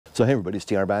So hey everybody, it's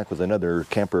TR back with another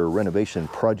camper renovation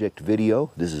project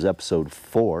video. This is episode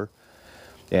 4.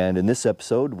 And in this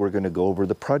episode, we're going to go over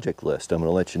the project list. I'm going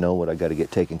to let you know what I got to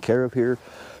get taken care of here.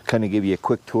 Kind of give you a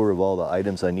quick tour of all the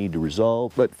items I need to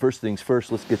resolve. But first things first,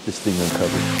 let's get this thing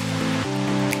uncovered.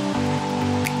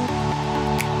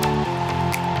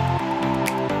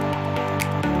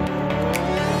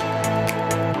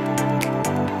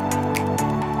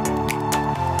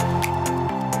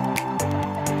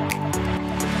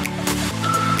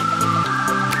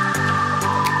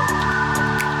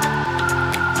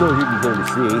 So as you can clearly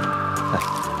see,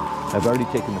 I've already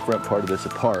taken the front part of this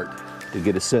apart to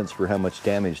get a sense for how much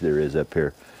damage there is up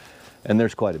here. And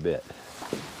there's quite a bit.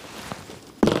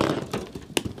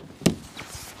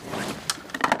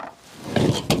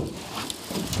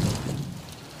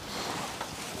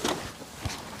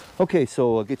 Okay,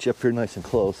 so I'll get you up here nice and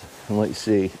close and let you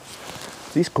see.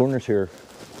 These corners here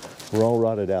were all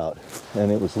rotted out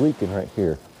and it was leaking right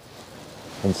here.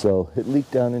 And so it leaked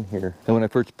down in here. And when I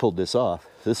first pulled this off,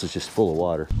 this is just full of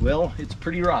water. Well, it's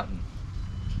pretty rotten.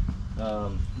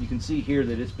 You can see here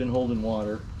that it's been holding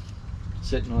water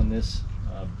sitting on this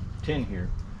tin here.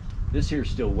 This here is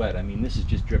still wet. I mean, this is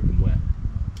just dripping wet.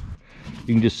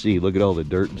 You can just see, look at all the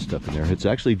dirt and stuff in there. It's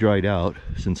actually dried out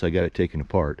since I got it taken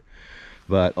apart.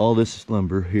 But all this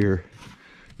lumber here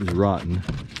is rotten.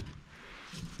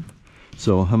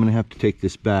 So I'm gonna have to take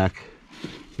this back.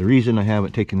 The reason I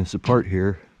haven't taken this apart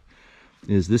here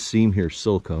is this seam here is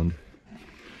siliconed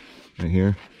right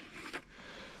here.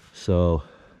 So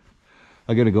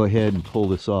I got to go ahead and pull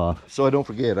this off. So I don't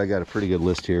forget, I got a pretty good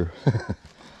list here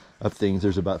of things.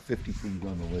 There's about 50 things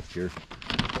on the list here.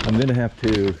 I'm going to have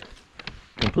to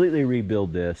completely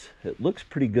rebuild this. It looks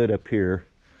pretty good up here.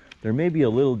 There may be a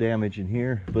little damage in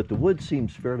here, but the wood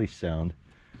seems fairly sound.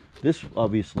 This,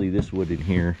 obviously, this wood in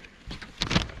here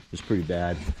is pretty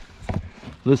bad.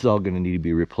 This is all going to need to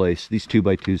be replaced. These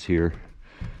 2x2s here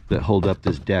that hold up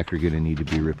this deck are going to need to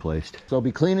be replaced. So I'll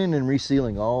be cleaning and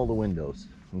resealing all the windows,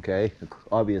 okay?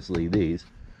 Obviously these,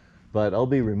 but I'll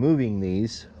be removing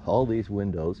these, all these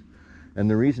windows. And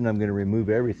the reason I'm going to remove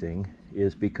everything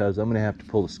is because I'm going to have to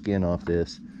pull the skin off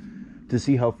this to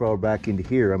see how far back into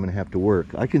here I'm going to have to work.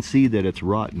 I can see that it's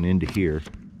rotten into here.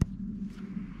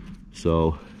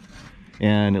 So,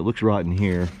 and it looks rotten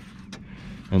here.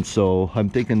 And so I'm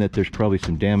thinking that there's probably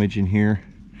some damage in here.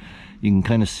 You can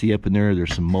kind of see up in there,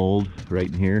 there's some mold right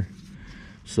in here.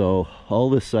 So all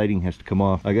this siding has to come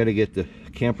off. I got to get the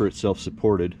camper itself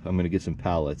supported. I'm going to get some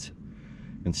pallets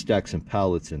and stack some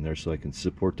pallets in there so I can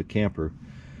support the camper,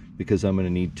 because I'm going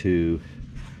to need to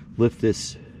lift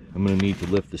this. I'm going to need to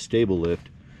lift the stable lift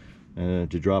to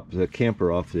drop the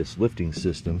camper off this lifting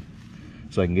system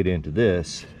so I can get into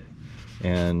this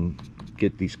and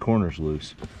get these corners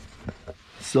loose.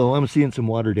 So I'm seeing some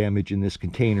water damage in this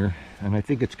container, and I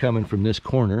think it's coming from this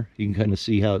corner. You can kind of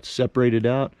see how it's separated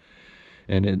out,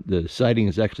 and the siding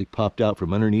is actually popped out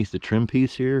from underneath the trim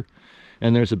piece here,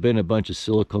 and there's been a bunch of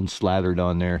silicone slathered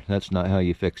on there. That's not how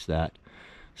you fix that.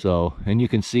 So, and you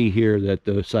can see here that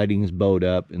the siding is bowed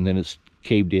up, and then it's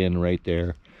caved in right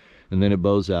there, and then it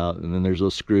bows out, and then there's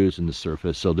those screws in the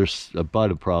surface. So there's a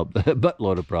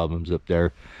buttload of problems up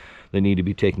there that need to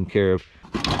be taken care of.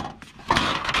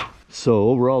 So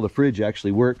overall, the fridge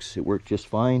actually works. It worked just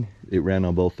fine. It ran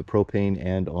on both the propane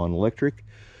and on electric.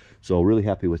 So really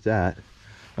happy with that.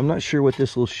 I'm not sure what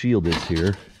this little shield is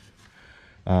here,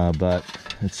 but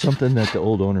it's something that the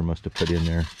old owner must have put in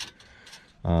there.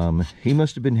 He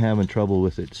must have been having trouble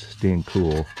with it staying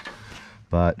cool.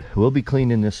 But we'll be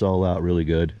cleaning this all out really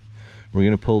good. We're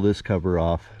going to pull this cover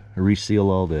off, reseal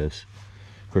all this.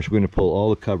 Of course, we're going to pull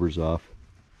all the covers off.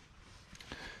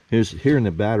 Here in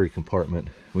the battery compartment,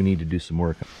 we need to do some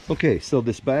work. Okay, so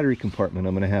this battery compartment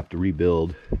I'm going to have to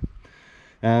rebuild,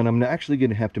 and I'm actually going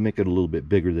to have to make it a little bit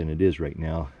bigger than it is right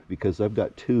now, because I've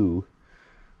got two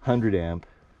 100 amp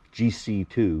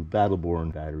GC2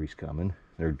 Battleborn batteries coming.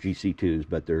 They're GC2s,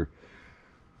 but they're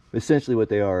essentially what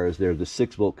they are is they're the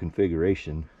 6-volt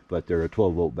configuration, but they're a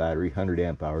 12-volt battery, 100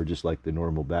 amp hour, just like the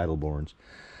normal Battleborns.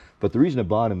 But the reason I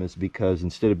bought them is because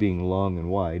instead of being long and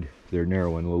wide, they're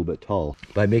narrow and a little bit tall.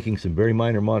 By making some very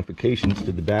minor modifications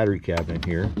to the battery cabinet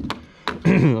here,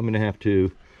 I'm going to have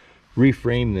to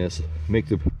reframe this, make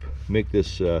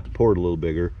this port a little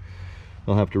bigger.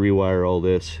 I'll have to rewire all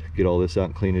this, get all this out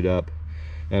and clean it up,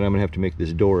 and I'm going to have to make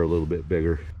this door a little bit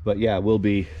bigger. But yeah, we'll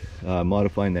be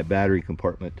modifying that battery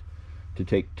compartment to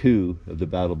take 2 of the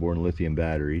Battleborn lithium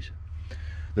batteries.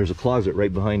 There's a closet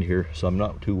right behind here, so I'm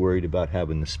not too worried about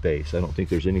having the space. I don't think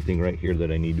there's anything right here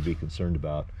that I need to be concerned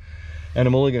about. And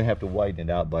I'm only going to have to widen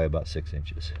it out by about 6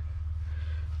 inches.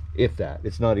 If that.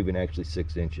 It's not even actually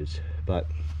 6 inches. But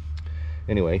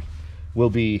Anyway, we'll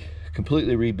be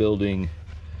completely rebuilding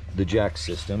the jack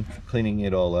system, cleaning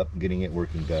it all up and getting it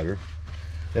working better.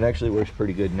 It actually works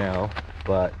pretty good now,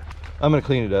 but I'm going to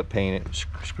clean it up, paint it,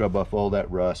 scrub off all that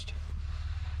rust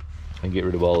and get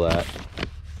rid of all that.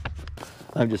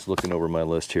 I'm just looking over my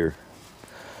list here.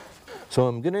 So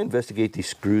I'm going to investigate these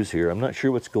screws here. I'm not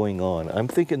sure what's going on. I'm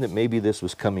thinking that maybe this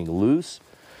was coming loose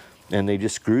and they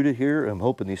just screwed it here. I'm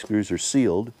hoping these screws are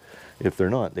sealed. If they're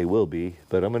not, they will be.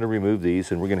 But I'm going to remove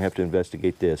these and we're going to have to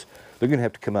investigate this. They're going to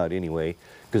have to come out anyway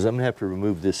because I'm going to have to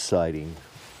remove this siding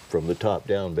from the top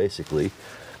down basically,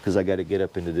 because I got to get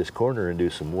up into this corner and do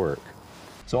some work.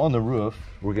 So on the roof,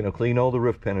 we're going to clean all the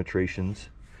roof penetrations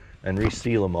and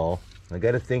reseal them all. I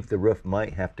got to think the roof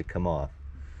might have to come off.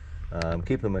 I'm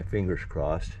keeping my fingers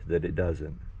crossed that it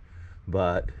doesn't,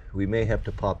 but we may have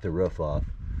to pop the roof off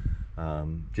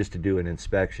just to do an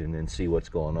inspection and see what's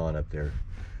going on up there.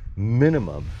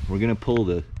 Minimum, we're going to pull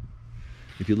the,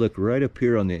 if you look right up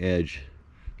here on the edge,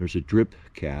 there's a drip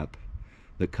cap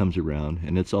that comes around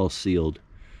and it's all sealed,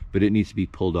 but it needs to be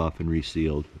pulled off and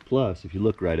resealed. Plus, if you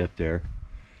look right up there,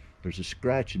 there's a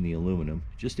scratch in the aluminum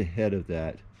just ahead of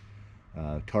that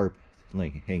tarp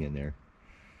hanging there.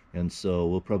 And so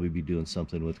we'll probably be doing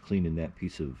something with cleaning that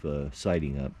piece of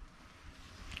siding up.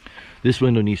 This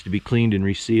window needs to be cleaned and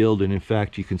resealed, and in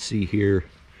fact you can see here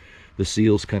the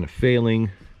seal's kind of failing.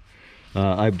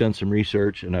 I've done some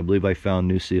research and I believe I found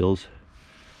new seals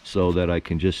so that I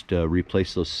can just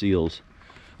replace those seals.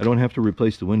 I don't have to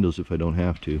replace the windows if I don't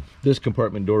have to. This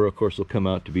compartment door of course will come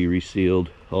out to be resealed.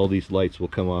 All these lights will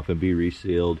come off and be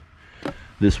resealed.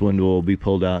 This window will be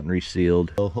pulled out and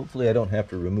resealed. So hopefully I don't have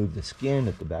to remove the skin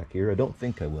at the back here. I don't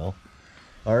think I will.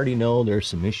 I already know there's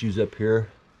some issues up here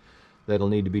that'll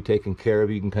need to be taken care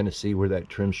of. You can kind of see where that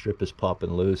trim strip is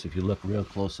popping loose. If you look real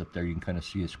close up there, you can kind of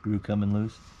see a screw coming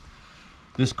loose.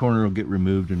 This corner will get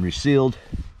removed and resealed.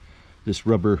 This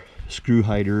rubber screw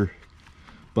hider,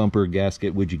 bumper,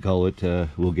 gasket, would you call it,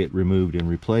 will get removed and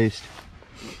replaced.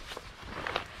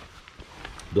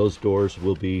 Those doors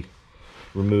will be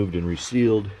removed and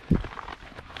resealed.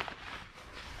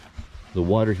 The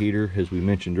water heater, as we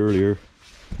mentioned earlier,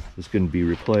 is going to be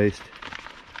replaced.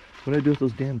 What did I do with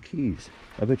those damn keys?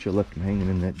 I bet you I left them hanging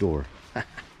in that door.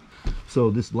 So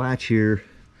this latch here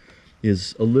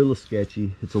is a little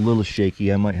sketchy. It's a little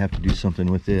shaky. I might have to do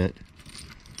something with it.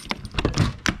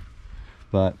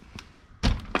 But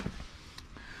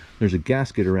there's a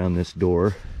gasket around this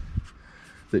door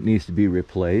that needs to be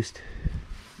replaced.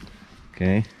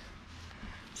 Okay.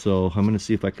 So I'm going to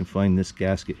see if I can find this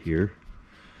gasket here.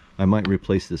 I might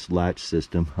replace this latch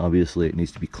system. Obviously it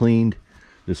needs to be cleaned.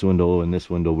 This window and this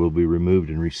window will be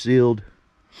removed and resealed.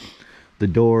 The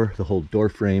door, the whole door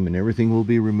frame and everything will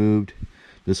be removed.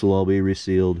 This will all be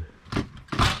resealed.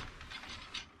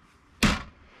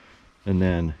 And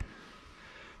then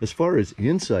as far as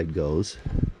inside goes,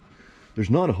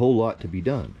 there's not a whole lot to be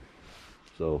done.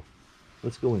 So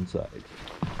let's go inside.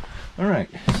 All right,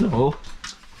 so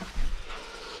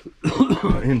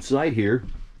inside here,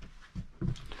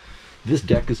 this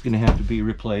deck is going to have to be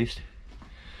replaced.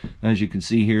 As you can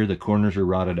see here, the corners are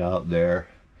rotted out there,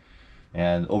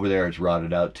 and over there it's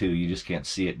rotted out too. You just can't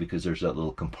see it because there's that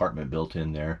little compartment built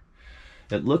in there.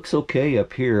 It looks okay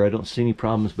up here. I don't see any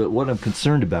problems, but what I'm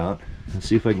concerned about, let's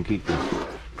see if I can keep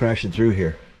crashing through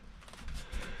here,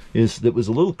 is that it was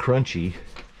a little crunchy.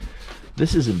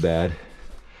 This isn't bad,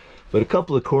 but a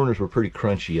couple of corners were pretty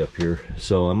crunchy up here,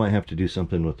 so I might have to do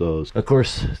something with those. Of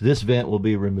course, this vent will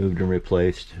be removed and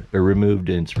replaced, or removed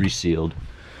and it's resealed.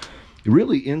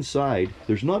 Really inside,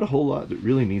 there's not a whole lot that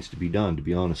really needs to be done, to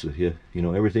be honest with you. You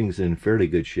know, everything's in fairly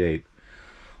good shape.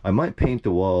 I might paint the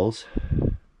walls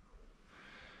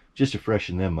just to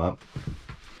freshen them up.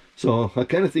 So I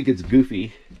kind of think it's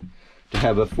goofy to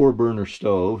have a 4-burner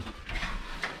stove,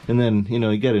 and then, you know,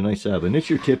 you got a nice oven. It's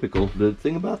your typical. The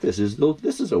thing about this is, though,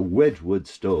 this is a Wedgwood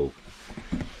stove,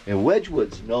 and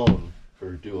Wedgwood's known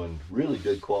for doing really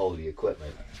good quality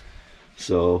equipment.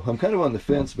 So I'm kind of on the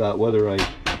fence about whether I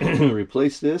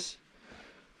replace this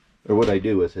or what I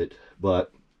do with it,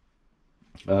 but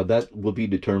that will be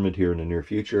determined here in the near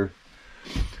future.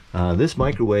 This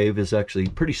microwave is actually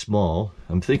pretty small.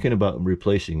 I'm thinking about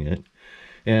replacing it.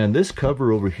 And this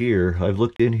cover over here, I've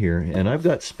looked in here, and I've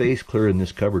got space clear in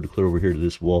this cover to clear over here to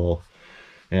this wall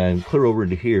and clear over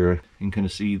into here. You can kind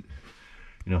of see, you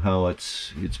know, how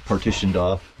it's partitioned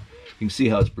off. You can see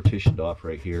how it's partitioned off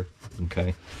right here.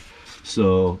 Okay.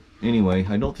 So anyway,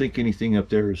 I don't think anything up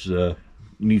there is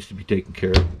needs to be taken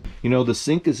care of. You know, the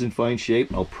sink is in fine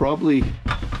shape. I'll probably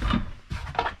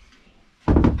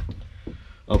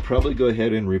go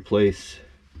ahead and replace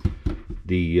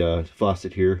the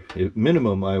faucet here. At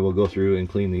minimum, I will go through and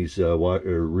clean these or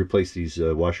replace these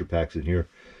washer packs in here.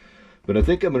 But I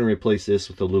think I'm going to replace this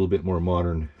with a little bit more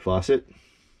modern faucet.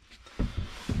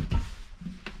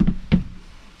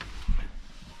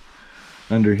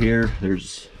 Under here,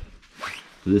 there's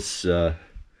this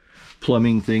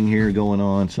plumbing thing here going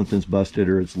on. Something's busted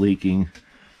or it's leaking.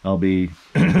 I'll be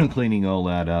cleaning all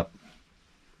that up.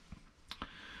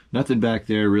 Nothing back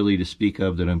there really to speak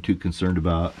of that I'm too concerned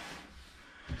about.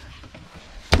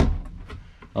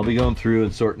 I'll be going through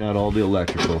and sorting out all the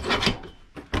electrical,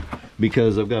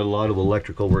 because I've got a lot of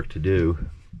electrical work to do,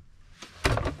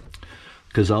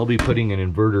 because I'll be putting an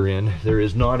inverter in. There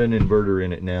is not an inverter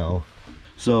in it now.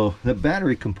 So the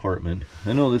battery compartment,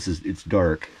 I know it's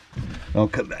dark. I'll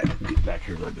come back, get back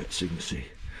here a little bit so you can see.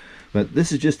 But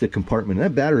this is just a compartment.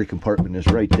 That battery compartment is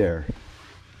right there.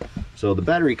 So the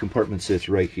battery compartment sits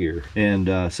right here.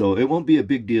 And so it won't be a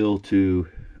big deal to,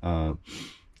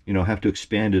 you know, have to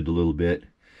expand it a little bit.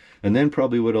 And then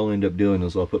probably what I'll end up doing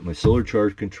is I'll put my solar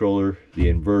charge controller,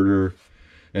 the inverter,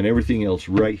 and everything else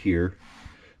right here.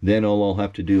 Then all I'll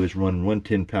have to do is run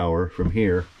 110 power from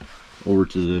here over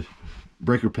to the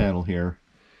breaker panel here,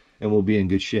 and we'll be in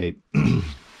good shape.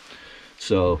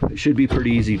 So it should be pretty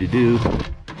easy to do.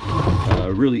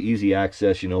 Really easy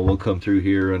access. You know, we'll come through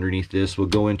here underneath this. We'll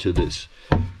go into this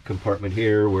compartment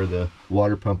here where the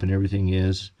water pump and everything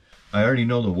is. I already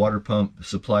know the water pump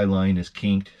supply line is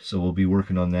kinked, so we'll be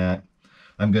working on that.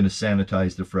 I'm going to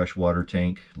sanitize the fresh water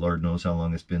tank. Lord knows how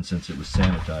long it's been since it was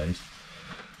sanitized.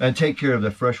 And take care of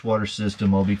the freshwater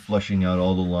system. I'll be flushing out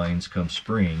all the lines come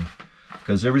spring,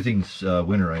 because everything's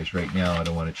winterized right now. I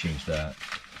don't want to change that.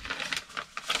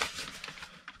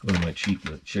 Go to my cheat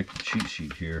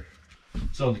sheet here.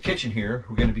 So in the kitchen here,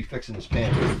 we're going to be fixing this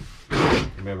pantry.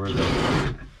 Remember,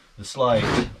 the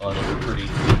slides on it are pretty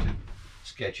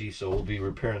sketchy, so we'll be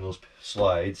repairing those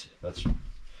slides. That's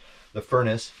the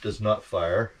furnace does not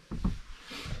fire.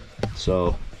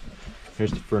 So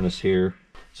here's the furnace here.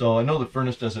 So I know the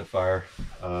furnace doesn't fire.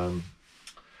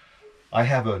 I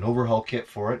have an overhaul kit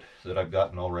for it that I've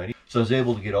gotten already. So I was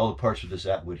able to get all the parts of this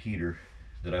Atwood heater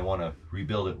that I want to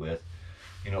rebuild it with.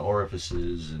 You know,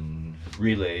 orifices and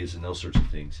relays and those sorts of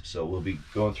things. So we'll be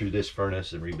going through this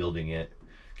furnace and rebuilding it,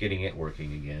 getting it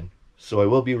working again. So I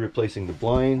will be replacing the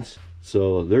blinds.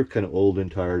 So they're kind of old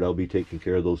and tired. I'll be taking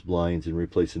care of those blinds and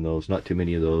replacing those. Not too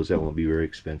many of those. That won't be very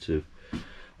expensive.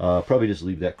 Probably just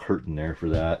leave that curtain there for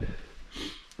that.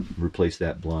 Replace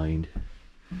that blind.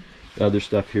 The other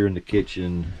stuff here in the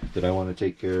kitchen that I want to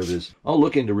take care of is, I'll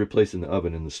look into replacing the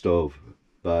oven and the stove.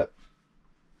 But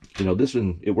you know, this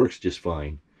one, it works just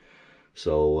fine.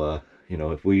 So you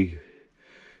know, if we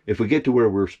get to where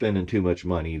we're spending too much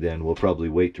money, then we'll probably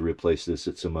wait to replace this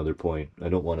at some other point. I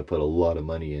don't want to put a lot of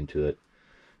money into it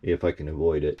if I can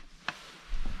avoid it.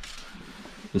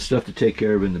 The stuff to take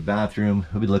care of in the bathroom,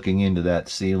 I'll be looking into that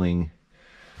ceiling.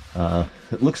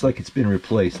 It looks like it's been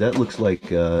replaced. That looks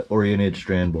like oriented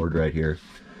strand board right here.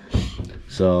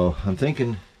 So I'm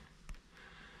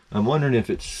wondering if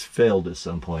it's failed at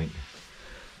some point.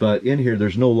 But in here,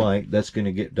 there's no light. That's going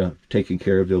to get taken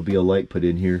care of. There'll be a light put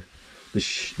in here. The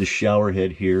shower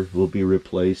head here will be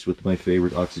replaced with my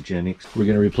favorite Oxygenics. We're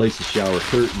going to replace the shower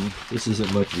curtain. This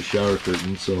isn't much of a shower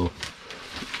curtain, so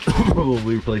we'll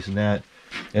be replacing that.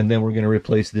 And then we're going to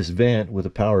replace this vent with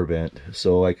a power vent,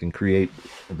 so I can create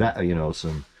that, you know,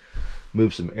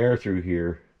 move some air through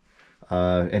here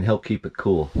and help keep it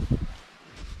cool.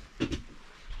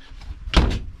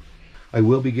 I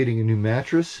will be getting a new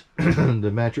mattress.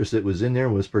 The mattress that was in there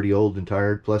was pretty old and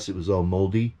tired, plus it was all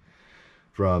moldy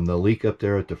from the leak up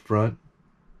there at the front.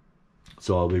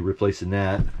 So I'll be replacing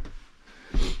that.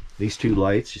 These two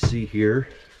lights you see here,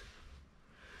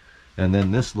 and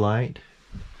then this light,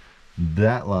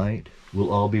 that light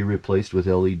will all be replaced with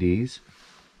LEDs.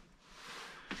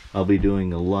 I'll be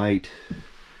doing a light.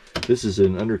 This is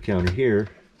an undercounter here.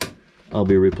 I'll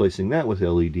be replacing that with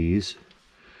LEDs.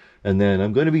 And then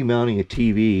I'm going to be mounting a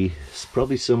TV,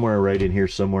 probably somewhere right in here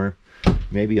somewhere,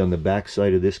 maybe on the back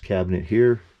side of this cabinet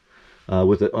here,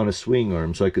 with it on a swing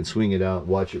arm, so I can swing it out,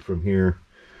 watch it from here,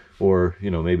 or,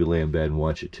 you know, maybe lay in bed and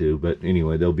watch it too. But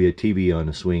anyway, there'll be a TV on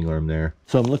a swing arm there.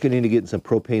 So I'm looking into getting some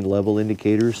propane level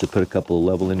indicators to put a couple of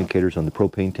level indicators on the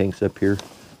propane tanks up here.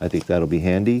 I think that'll be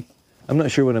handy. I'm not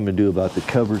sure what I'm going to do about the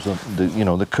covers on the, you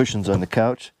know, the cushions on the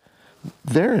couch.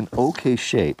 They're in okay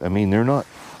shape. I mean, they're not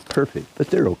perfect, but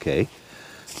they're okay.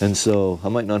 And so I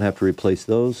might not have to replace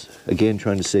those. Again,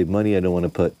 trying to save money. I don't want to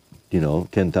put, you know,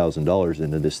 $10,000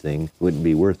 into this thing. Wouldn't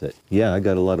be worth it. Yeah, I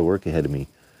got a lot of work ahead of me,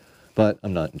 but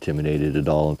I'm not intimidated at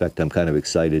all. In fact, I'm kind of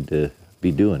excited to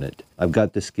be doing it. I've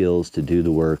got the skills to do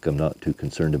the work. I'm not too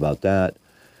concerned about that.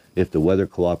 if the weather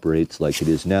cooperates like it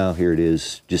is now. Here it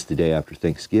is just the day after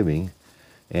Thanksgiving,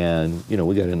 and you know,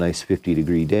 we got a nice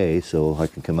 50-degree day, so I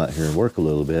can come out here and work a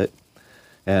little bit.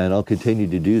 And I'll continue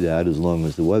to do that as long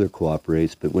as the weather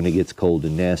cooperates, but when it gets cold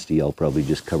and nasty, I'll probably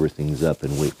just cover things up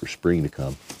and wait for spring to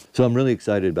come. So I'm really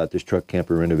excited about this truck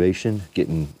camper renovation,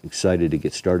 getting excited to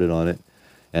get started on it,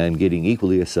 and getting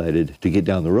equally excited to get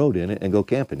down the road in it and go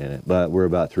camping in it. But we're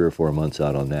about 3 or 4 months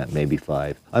out on that, maybe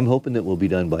 5. I'm hoping that we'll be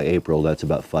done by April. That's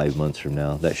about 5 months from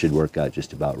now. That should work out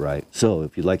just about right. So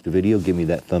if you like the video, give me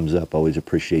that thumbs up. Always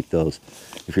appreciate those.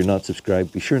 If you're not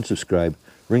subscribed, be sure and subscribe.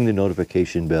 Ring the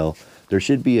notification bell. There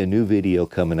should be a new video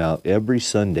coming out every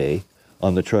Sunday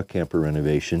on the truck camper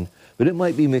renovation, but it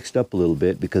might be mixed up a little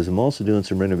bit because I'm also doing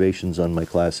some renovations on my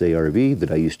Class A RV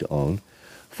that I used to own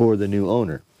for the new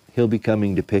owner. He'll be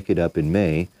coming to pick it up in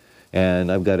May, and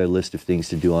I've got a list of things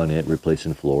to do on it,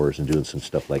 replacing floors and doing some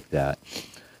stuff like that.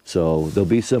 So there'll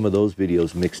be some of those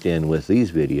videos mixed in with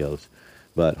these videos,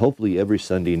 but hopefully every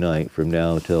Sunday night from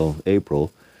now till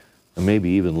April, or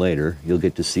maybe even later, you'll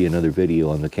get to see another video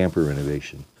on the camper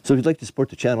renovation. So if you'd like to support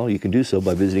the channel, you can do so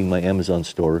by visiting my Amazon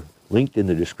store, linked in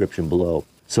the description below.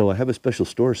 So I have a special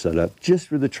store set up just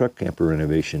for the truck camper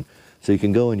renovation. So you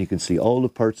can go and you can see all the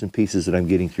parts and pieces that I'm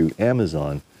getting through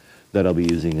Amazon that I'll be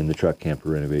using in the truck camper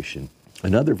renovation.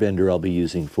 Another vendor I'll be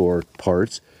using for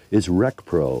parts is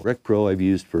RecPro. RecPro I've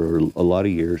used for a lot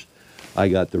of years. I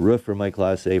got the roof for my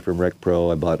Class A from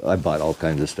RecPro. I bought all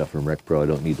kinds of stuff from RecPro. I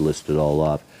don't need to list it all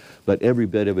off. But every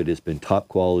bit of it has been top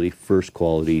quality, first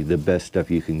quality, the best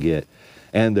stuff you can get.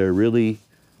 And they're really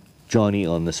Johnny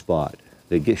on the spot.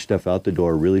 They get stuff out the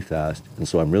door really fast, and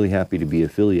so I'm really happy to be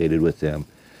affiliated with them.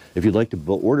 If you'd like to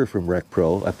order from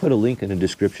RecPro, I put a link in the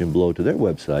description below to their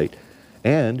website,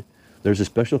 and there's a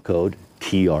special code,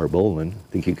 TRBolin.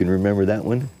 I think you can remember that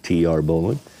one,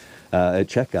 TRBolin, at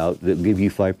checkout that'll give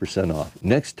you 5% off.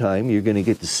 Next time, you're going to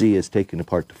get to see us taking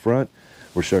apart the front.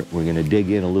 We're going to dig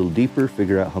in a little deeper,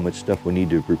 figure out how much stuff we need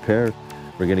to repair.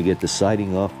 We're going to get the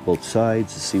siding off both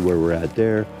sides to see where we're at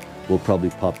there. We'll probably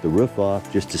pop the roof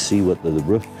off just to see what the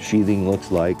roof sheathing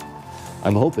looks like.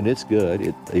 I'm hoping it's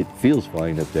good. It feels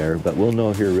fine up there, but we'll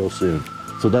know here real soon.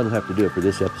 So that'll have to do it for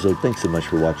this episode. Thanks so much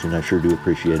for watching. I sure do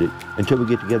appreciate it. Until we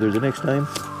get together the next time,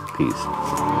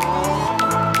 peace.